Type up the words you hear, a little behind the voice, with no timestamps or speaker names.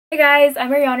Hey guys,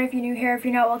 I'm Ariana. If you're new here, if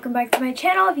you're not, welcome back to my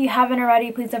channel. If you haven't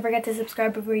already, please don't forget to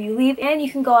subscribe before you leave, and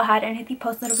you can go ahead and hit the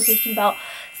post notification bell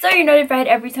so you're notified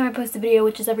every time I post a video,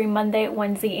 which is every Monday,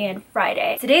 Wednesday, and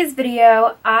Friday. Today's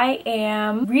video, I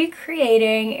am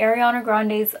recreating Ariana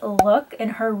Grande's look in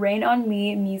her Rain on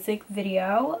Me music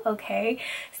video. Okay,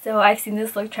 so I've seen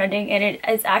this look trending and it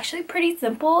is actually pretty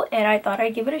simple, and I thought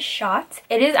I'd give it a shot.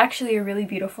 It is actually a really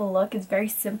beautiful look. It's very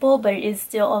simple, but it is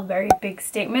still a very big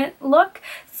statement look.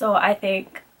 So I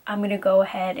think I'm gonna go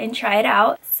ahead and try it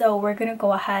out. So we're gonna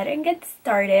go ahead and get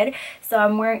started. So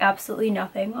I'm wearing absolutely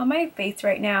nothing on my face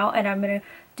right now, and I'm gonna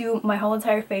do my whole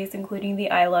entire face, including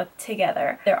the eye look,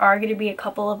 together. There are gonna be a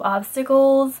couple of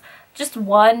obstacles. Just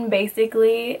one,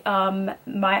 basically, my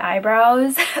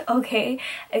eyebrows. Okay,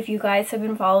 if you guys have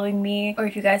been following me, or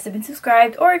if you guys have been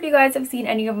subscribed, or if you guys have seen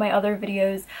any of my other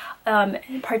videos,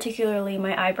 particularly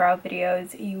my eyebrow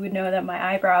videos, you would know that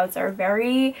my eyebrows are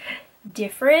very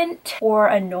different or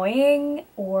annoying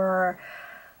or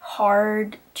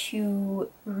hard to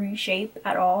reshape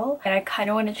at all, and I kind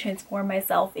of want to transform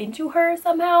myself into her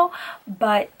somehow.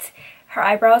 But her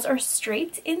eyebrows are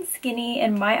straight and skinny,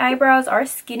 and my eyebrows are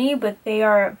skinny, but they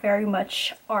are very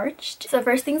much arched. So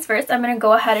first things first, I'm going to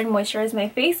go ahead and moisturize my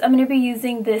face. I'm going to be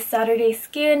using this Saturday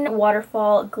Skin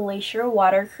Waterfall Glacier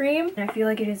Water Cream. And I feel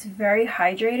like it is very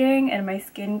hydrating, and my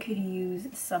skin could use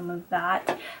some of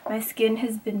that. My skin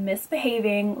has been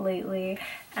misbehaving lately,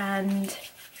 and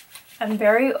I'm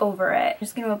very over it. I'm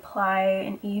just going to apply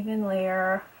an even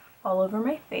layer all over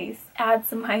my face, add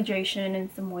some hydration and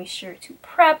some moisture to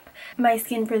prep my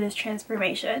skin for this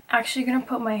transformation. Actually gonna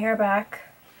put my hair back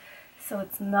so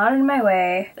it's not in my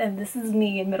way, and this is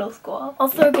me in middle school.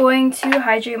 Also going to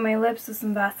hydrate my lips with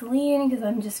some Vaseline because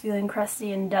I'm just feeling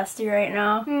crusty and dusty right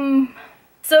now.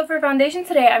 So for foundation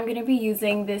today, I'm gonna be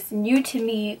using this new to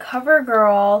me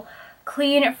CoverGirl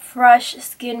Clean Fresh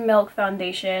Skin Milk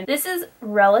Foundation. This is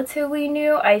relatively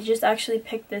new. I just actually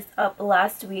picked this up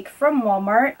last week from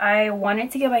Walmart. I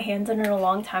wanted to get my hands on it a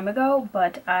long time ago,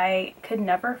 but I could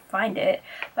never find it.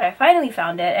 But I finally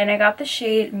found it, and I got the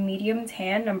shade Medium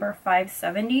Tan number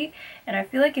 570, and I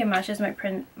feel like it matches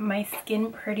my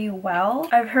skin pretty well.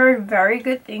 I've heard very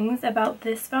good things about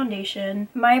this foundation.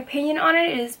 My opinion on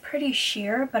it is pretty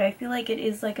sheer, but I feel like it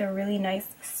is like a really nice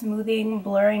smoothing,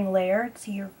 blurring layer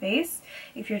to your face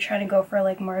if you're trying to go for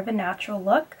like more of a natural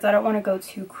look. So I don't want to go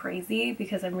too crazy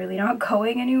because I'm really not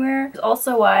going anywhere. It's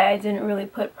also why I didn't really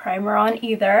put primer on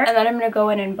either. And then I'm going to go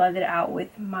in and blend it out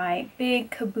with my big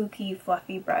kabuki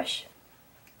fluffy brush.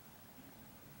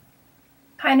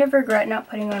 Kind of regret not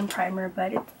putting on primer,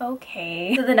 but it's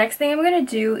okay. So the next thing I'm going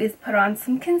to do is put on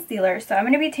some concealer. So I'm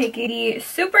going to be taking the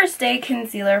Super Stay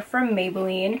Concealer from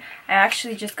Maybelline. I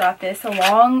actually just got this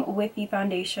along with the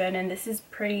foundation, and this is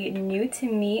pretty new to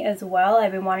me as well.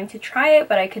 I've been wanting to try it,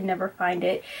 but I could never find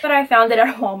it. But I found it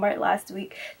at Walmart last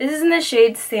week. This is in the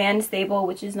shade Sand Stable,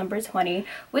 which is number 20,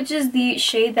 which is the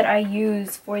shade that I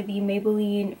use for the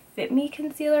Maybelline Fit Me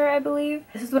concealer, I believe.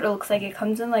 This is what it looks like. It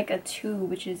comes in like a tube,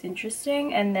 which is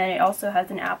interesting, and then it also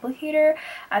has an applicator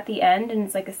at the end, and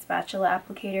it's like a spatula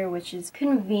applicator, which is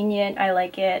convenient. I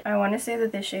like it. I want to say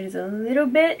that this shade is a little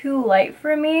bit too light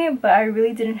for me, but I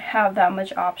really didn't have that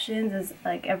much options, as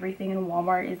like everything in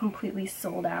Walmart is completely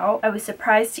sold out. I was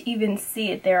surprised to even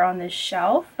see it there on this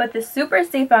shelf. But the Super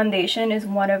Stay foundation is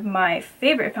one of my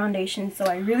favorite foundations, so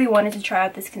I really wanted to try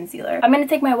out this concealer. I'm going to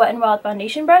take my Wet n Wild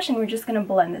foundation brush, and we're just going to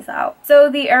blend this out. So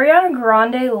the Ariana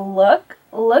Grande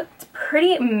looked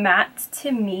pretty matte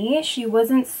to me. She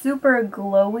wasn't super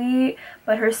glowy,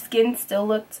 but her skin still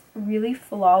looked really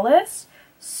flawless.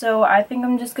 So I think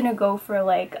I'm just gonna go for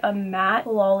like a matte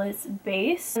flawless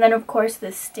base, and then of course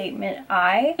this statement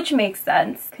eye, which makes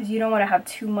sense because you don't want to have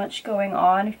too much going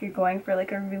on if you're going for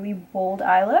like a really bold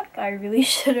eye look. I really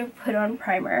should have put on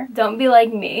primer. Don't be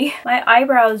like me. My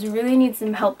eyebrows really need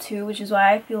some help too, which is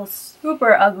why I feel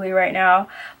super ugly right now,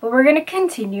 but we're gonna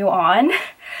continue on.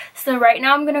 So right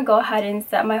now I'm gonna go ahead and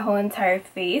set my whole entire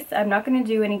face. I'm not gonna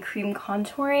do any cream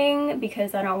contouring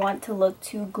because I don't want to look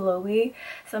too glowy.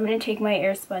 So I'm gonna take my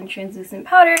Airspun translucent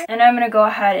powder, and I'm gonna go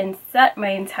ahead and set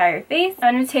my entire face.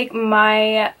 I'm gonna take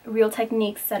my Real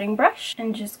Techniques setting brush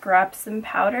and just grab some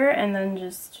powder and then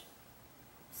just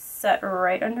set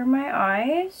right under my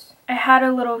eyes. I had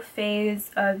a little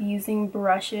phase of using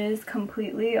brushes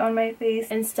completely on my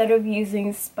face instead of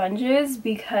using sponges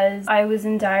because I was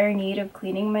in dire need of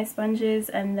cleaning my sponges,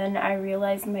 and then I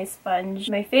realized my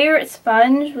favorite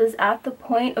sponge was at the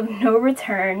point of no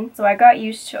return, so I got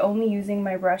used to only using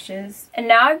my brushes. And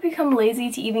now I've become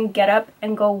lazy to even get up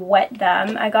and go wet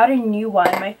them. I got a new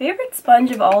one. My favorite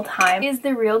sponge of all time is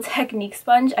the Real Technique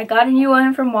sponge. I got a new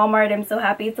one from Walmart. I'm so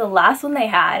happy. It's the last one they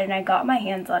had and I got my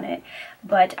hands on it,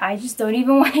 but I just don't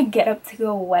even want to get up to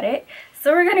go wet it.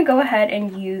 So we're going to go ahead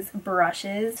and use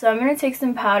brushes. So I'm going to take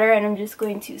some powder and I'm just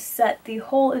going to set the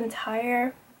whole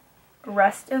entire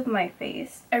rest of my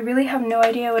face. I really have no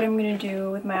idea what I'm going to do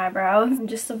with my eyebrows. I'm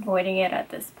just avoiding it at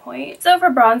this point. So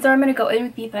for bronzer, I'm going to go in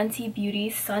with the Fenty Beauty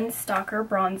Sun Stalker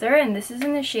bronzer, and this is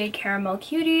in the shade Caramel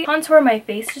Cutie. Contour my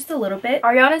face just a little bit.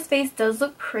 Ariana's face does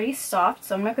look pretty soft,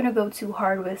 so I'm not going to go too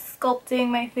hard with sculpting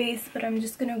my face, but I'm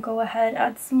just going to go ahead,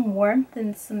 add some warmth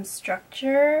and some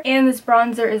structure. And this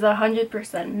bronzer is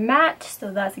 100% matte,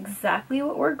 so that's exactly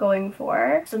what we're going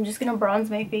for. So I'm just going to bronze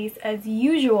my face as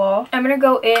usual. I'm going to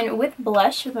go in with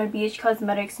blush with my BH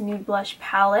Cosmetics Nude Blush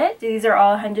Palette. These are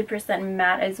all 100%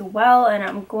 matte as well, and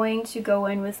I'm going to go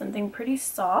in with something pretty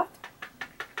soft,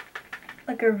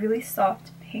 like a really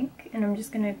soft pink, and I'm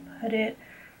just going to put it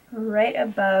right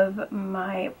above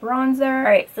my bronzer.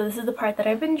 Alright, so this is the part that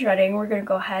I've been dreading. We're going to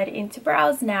go ahead into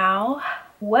brows now.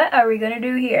 What are we going to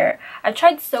do here? I've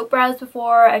tried soap brows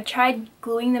before. I've tried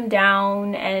gluing them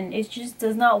down, and it just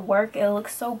does not work. It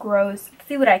looks so gross. Let's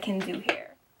see what I can do here.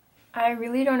 I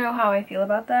really don't know how I feel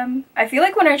about them. I feel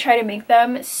like when I try to make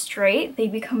them straight, they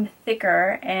become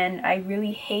thicker, and I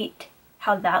really hate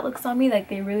how that looks on me. Like,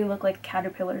 they really look like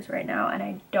caterpillars right now, and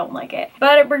I don't like it.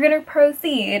 But we're gonna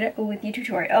proceed with the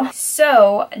tutorial.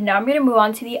 So now I'm gonna move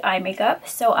on to the eye makeup.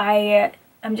 So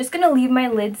I'm just gonna leave my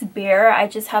lids bare. I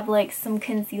just have like some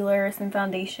concealer, some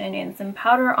foundation, and some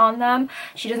powder on them.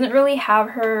 She doesn't really have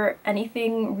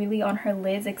anything really on her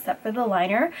lids except for the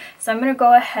liner. So I'm gonna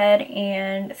go ahead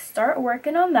and start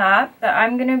working on that. But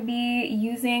I'm gonna be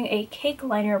using a cake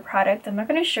liner product. I'm not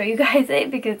gonna show you guys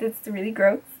it because it's really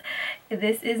gross.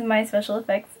 This is my Special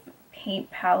Effects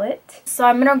paint palette. So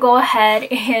I'm gonna go ahead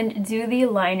and do the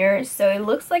liner. So it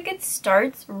looks like it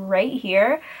starts right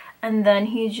here, and then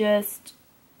he just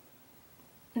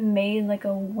made like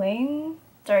a wing.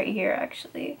 Start here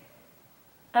actually.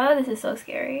 Oh, this is so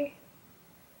scary.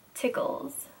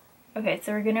 Tickles. Okay,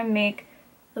 so we're gonna make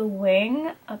the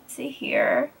wing up to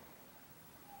here.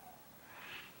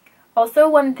 Also,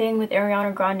 one thing with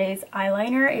Ariana Grande's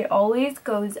eyeliner, it always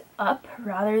goes up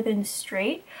rather than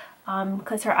straight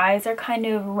because her eyes are kind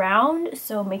of round,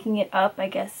 so making it up, I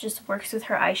guess, just works with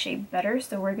her eye shape better.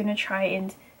 So we're gonna try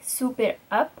and swoop it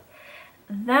up.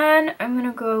 Then I'm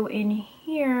gonna go in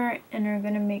here and we're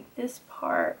gonna make this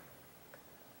part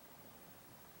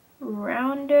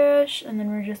roundish, and then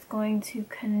we're just going to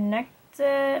connect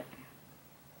it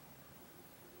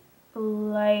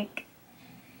like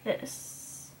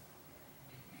this.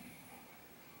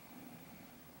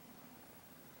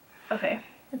 Okay,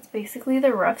 that's basically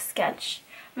the rough sketch.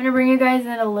 I'm gonna bring you guys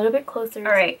in a little bit closer.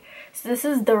 Alright, so this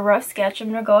is the rough sketch.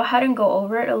 I'm gonna go ahead and go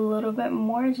over it a little bit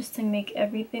more just to make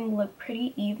everything look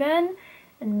pretty even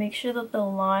and make sure that the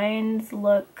lines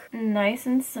look nice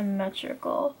and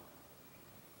symmetrical.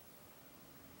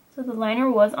 So the liner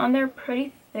was on there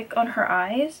pretty thick on her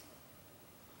eyes,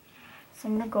 so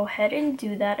I'm gonna go ahead and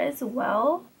do that as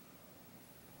well.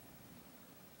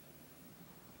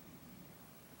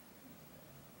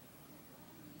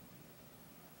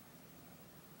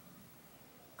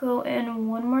 Go in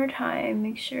one more time,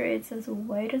 make sure it's as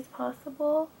white as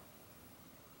possible,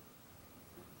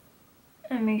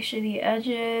 and make sure the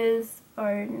edges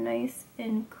are nice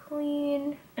and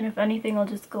clean. And if anything, I'll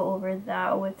just go over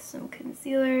that with some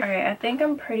concealer. Alright, I think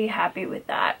I'm pretty happy with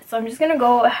that. So I'm just gonna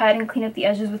go ahead and clean up the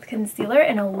edges with concealer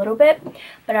in a little bit.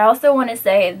 But I also want to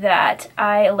say that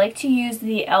I like to use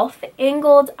the e.l.f.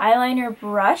 angled eyeliner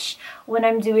brush when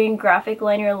I'm doing graphic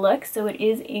liner looks. So it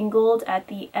is angled at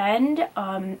the end.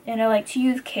 And I like to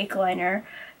use cake liner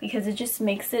because it just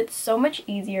makes it so much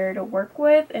easier to work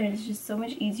with, and it's just so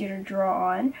much easier to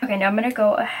draw on. Okay, now I'm gonna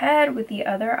go ahead with the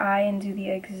other eye and do the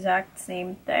exact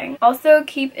same thing. Also,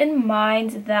 keep in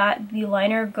mind that the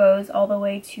liner goes all the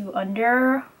way to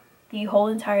under the whole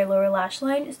entire lower lash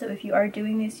line. So if you are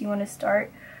doing this, you want to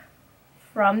start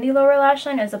from the lower lash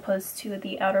line as opposed to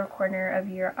the outer corner of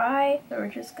your eye. So we're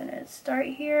just gonna start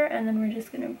here, and then we're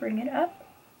just gonna bring it up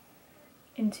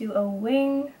into a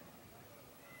wing.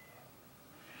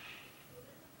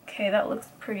 Okay, that looks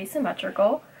pretty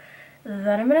symmetrical.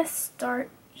 Then I'm gonna start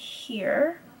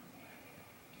here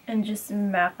and just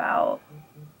map out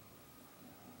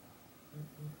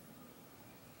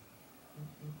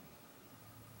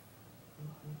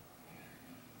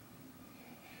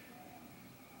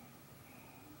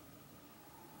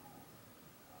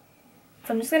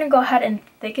So I'm just going to go ahead and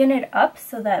thicken it up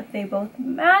so that they both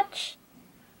match.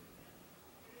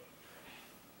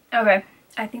 Okay,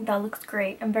 I think that looks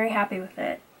great. I'm very happy with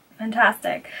it.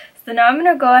 Fantastic. So now I'm going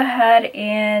to go ahead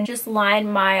and just line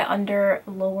my under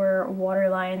lower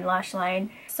waterline lash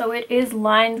line. So it is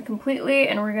lined completely,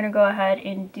 and we're going to go ahead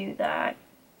and do that.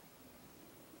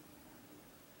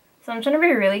 So I'm trying to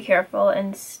be really careful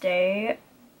and stay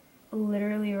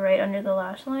literally right under the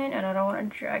lash line, and I don't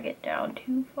want to drag it down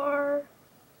too far.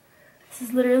 This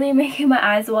is literally making my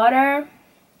eyes water.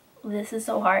 This is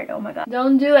so hard. Oh my god.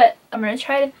 Don't do it. I'm going to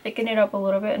try to thicken it up a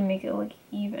little bit and make it look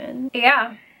even.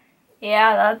 Yeah,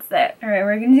 that's it. Alright,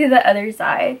 we're going to do the other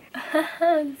side.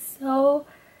 It's so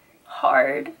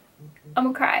hard.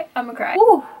 I'm gonna cry.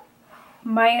 Ooh.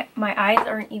 My eyes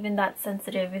aren't even that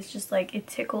sensitive. It's just like it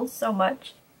tickles so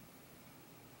much.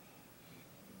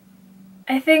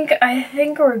 I think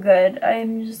we're good.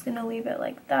 I'm just gonna leave it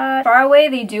like that. Far away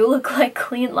they do look like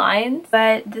clean lines,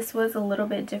 but this was a little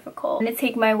bit difficult. I'm gonna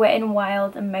take my Wet n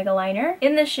Wild Mega Liner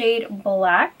in the shade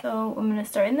Black. So I'm gonna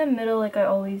start in the middle like I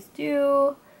always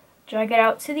do, drag it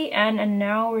out to the end, and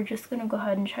now we're just gonna go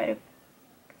ahead and try to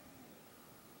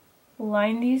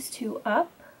line these two up.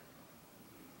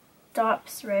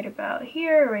 Stops right about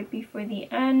here, right before the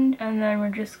end, and then we're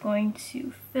just going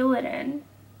to fill it in.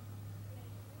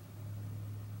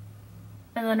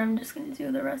 And then I'm just going to do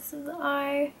the rest of the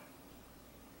eye.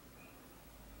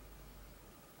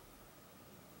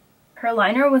 Her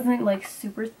liner wasn't like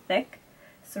super thick,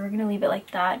 so we're going to leave it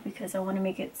like that because I want to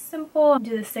make it simple.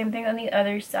 Do the same thing on the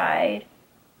other side.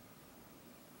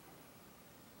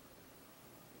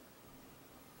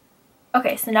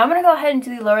 Okay, so now I'm going to go ahead and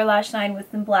do the lower lash line with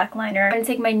some black liner. I'm going to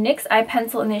take my NYX eye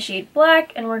pencil in the shade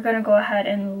Black, and we're going to go ahead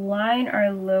and line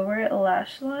our lower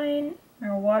lash line,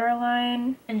 our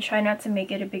waterline, and try not to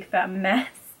make it a big fat mess.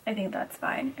 I think that's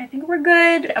fine. I think we're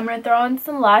good. I'm going to throw on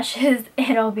some lashes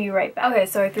and I'll be right back. Okay,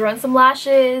 so I threw on some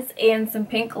lashes and some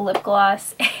pink lip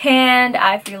gloss, and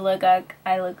I feel like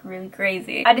I look really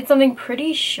crazy. I did something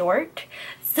pretty short,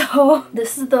 so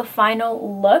this is the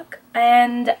final look,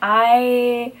 and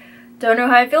I don't know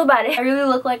how I feel about it. I really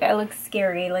look like I look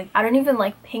scary. Like, I don't even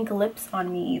like pink lips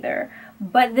on me either.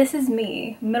 But this is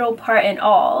me, middle part and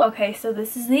all. Okay, so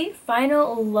this is the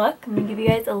final look. I'm gonna give you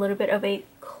guys a little bit of a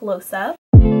close-up.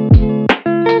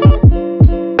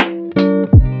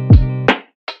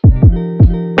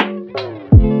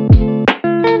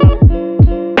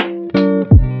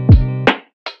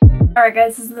 Alright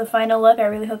guys, this is the final look. I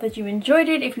really hope that you enjoyed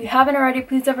it. If you haven't already,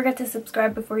 please don't forget to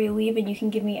subscribe before you leave, and you can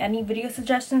give me any video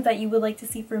suggestions that you would like to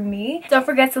see from me. Don't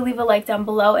forget to leave a like down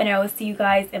below, and I will see you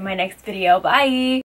guys in my next video. Bye!